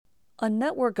A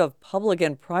network of public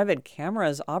and private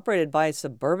cameras operated by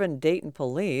Suburban Dayton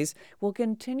Police will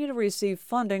continue to receive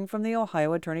funding from the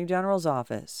Ohio Attorney General's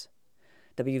office.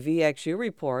 WVXU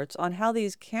reports on how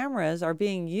these cameras are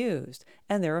being used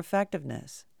and their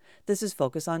effectiveness. This is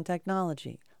Focus on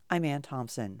Technology. I'm Ann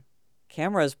Thompson.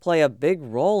 Cameras play a big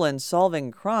role in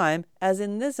solving crime, as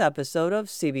in this episode of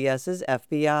CBS's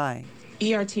FBI.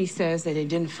 ERT says that they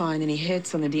didn't find any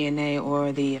hits on the DNA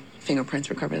or the fingerprints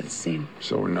recovered at the scene.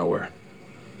 So we're nowhere.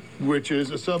 Which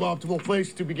is a suboptimal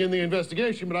place to begin the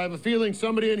investigation, but I have a feeling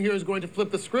somebody in here is going to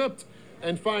flip the script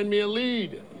and find me a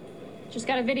lead. Just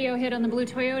got a video hit on the blue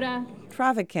Toyota.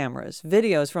 Traffic cameras,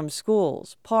 videos from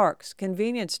schools, parks,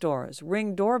 convenience stores,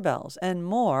 Ring doorbells, and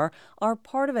more are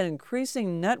part of an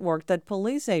increasing network that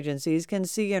police agencies can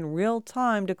see in real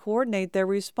time to coordinate their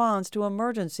response to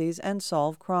emergencies and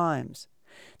solve crimes.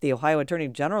 The Ohio Attorney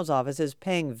General's office is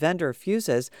paying vendor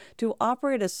Fusus to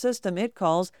operate a system it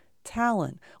calls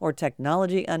Talon, or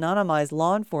Technology Anonymized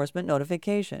Law Enforcement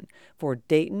Notification, for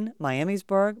Dayton,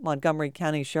 Miamisburg, Montgomery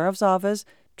County Sheriff's Office,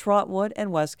 Trotwood,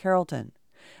 and West Carrollton.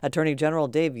 Attorney General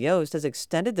Dave Yost has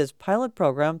extended this pilot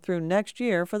program through next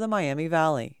year for the Miami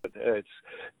Valley. It's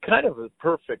kind of a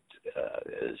perfect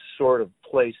sort of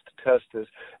place to test this.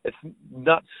 It's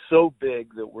not so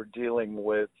big that we're dealing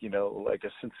with, like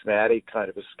a Cincinnati kind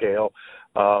of a scale,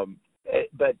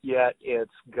 but yet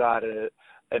it's got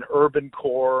an urban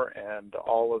core and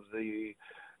all of the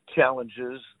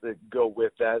challenges that go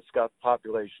with that. It's got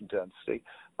population density,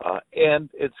 and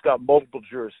it's got multiple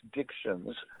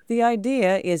jurisdictions. The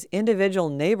idea is individual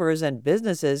neighbors and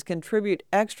businesses contribute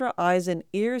extra eyes and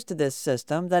ears to this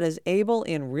system that is able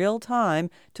in real time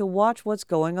to watch what's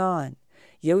going on.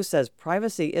 Yost says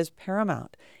privacy is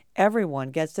paramount. Everyone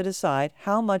gets to decide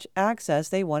how much access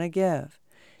they want to give.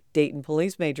 Dayton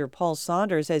Police Major Paul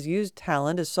Saunders has used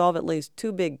Talon to solve at least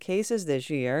 2 big cases this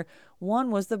year.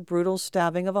 One was the brutal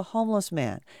stabbing of a homeless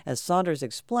man, as Saunders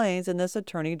explains in this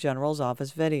Attorney General's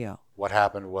office video. What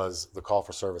happened was the call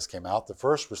for service came out. The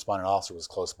first responding officer was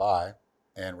close by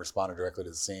and responded directly to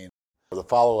the scene. The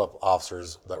follow-up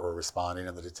officers that were responding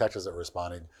and the detectives that were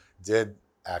responding did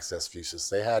access Fusus.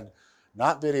 They had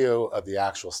not video of the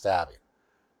actual stabbing,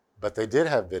 but they did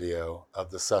have video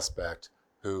of the suspect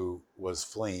who was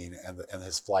fleeing and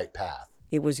his flight path.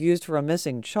 It was used for a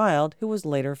missing child who was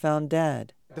later found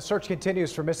dead. The search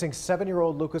continues for missing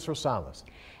 7-year-old Lucas Rosales.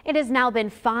 It has now been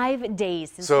 5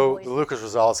 days since the Lucas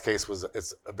Rosales case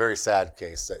it's a very sad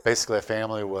case. Basically, a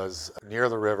family was near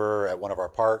the river at one of our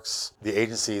parks. The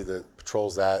agency that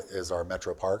patrols that is our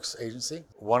Metro Parks agency.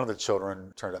 One of the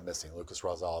children turned up missing. Lucas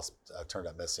Rosales turned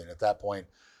up missing. At that point,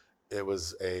 it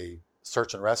was a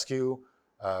search and rescue.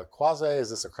 Quasi, is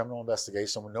this a criminal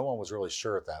investigation? No one was really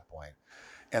sure at that point.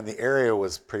 And the area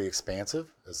was pretty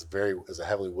expansive. It's a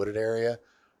heavily wooded area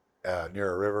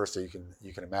near a river, so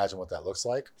you can imagine what that looks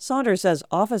like. Saunders says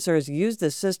officers used the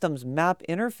system's map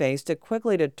interface to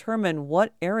quickly determine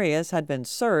what areas had been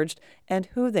searched and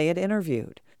who they had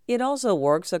interviewed. It also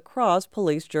works across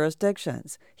police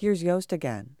jurisdictions. Here's Yost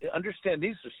again. Understand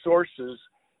these are sources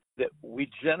that we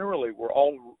generally were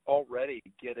already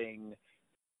getting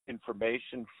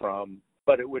information from,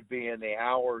 but it would be in the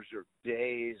hours or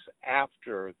days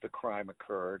after the crime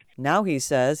occurred. Now he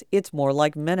says it's more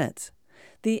like minutes.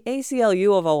 The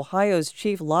ACLU of Ohio's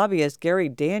chief lobbyist Gary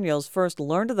Daniels first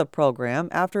learned of the program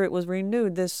after it was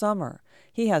renewed this summer.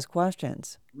 He has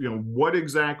questions. What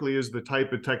exactly is the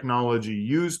type of technology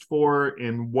used for,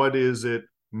 and what is it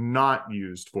not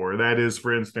used for? That is,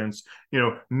 for instance,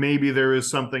 maybe there is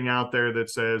something out there that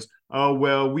says, oh,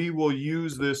 well, we will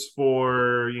use this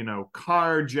for,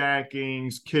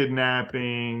 carjackings,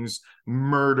 kidnappings,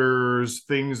 murders,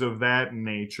 things of that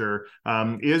nature.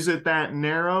 Is it that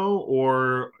narrow,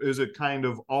 or is it kind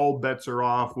of all bets are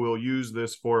off, we'll use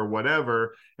this for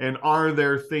whatever? And are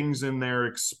there things in there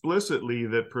explicitly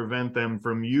that prevent them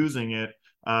from using it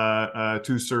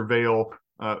to surveil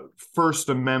First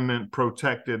Amendment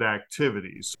protected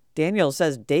activities? Daniels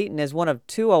says Dayton is one of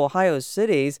 2 Ohio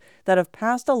cities that have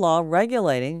passed a law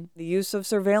regulating the use of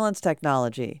surveillance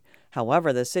technology.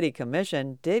 However, the city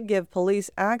commission did give police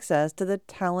access to the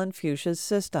Talon Fusus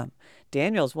system.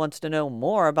 Daniels wants to know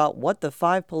more about what the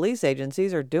 5 police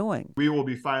agencies are doing. We will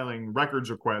be filing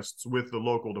records requests with the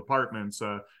local departments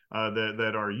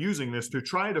that are using this to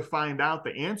try to find out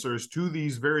the answers to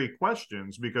these very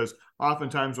questions, because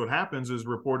oftentimes what happens is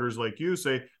reporters like you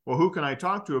say, well, who can I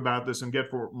talk to about this and get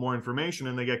for more information?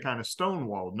 And they get kind of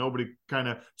stonewalled. Nobody kind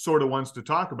of sort of wants to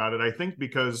talk about it. I think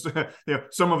because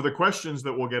some of the questions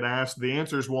that will get asked, the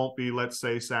answers won't be, let's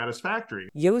say, satisfactory.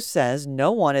 Yost says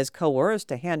no one is coerced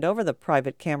to hand over the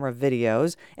private camera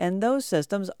videos, and those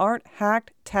systems aren't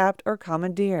hacked, tapped, or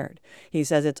commandeered. He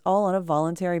says it's all on a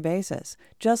voluntary basis,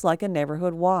 just like a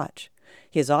neighborhood watch.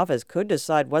 His office could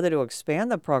decide whether to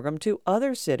expand the program to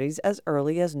other cities as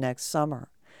early as next summer.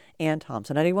 Ann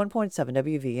Thompson, 91.7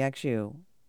 WVXU.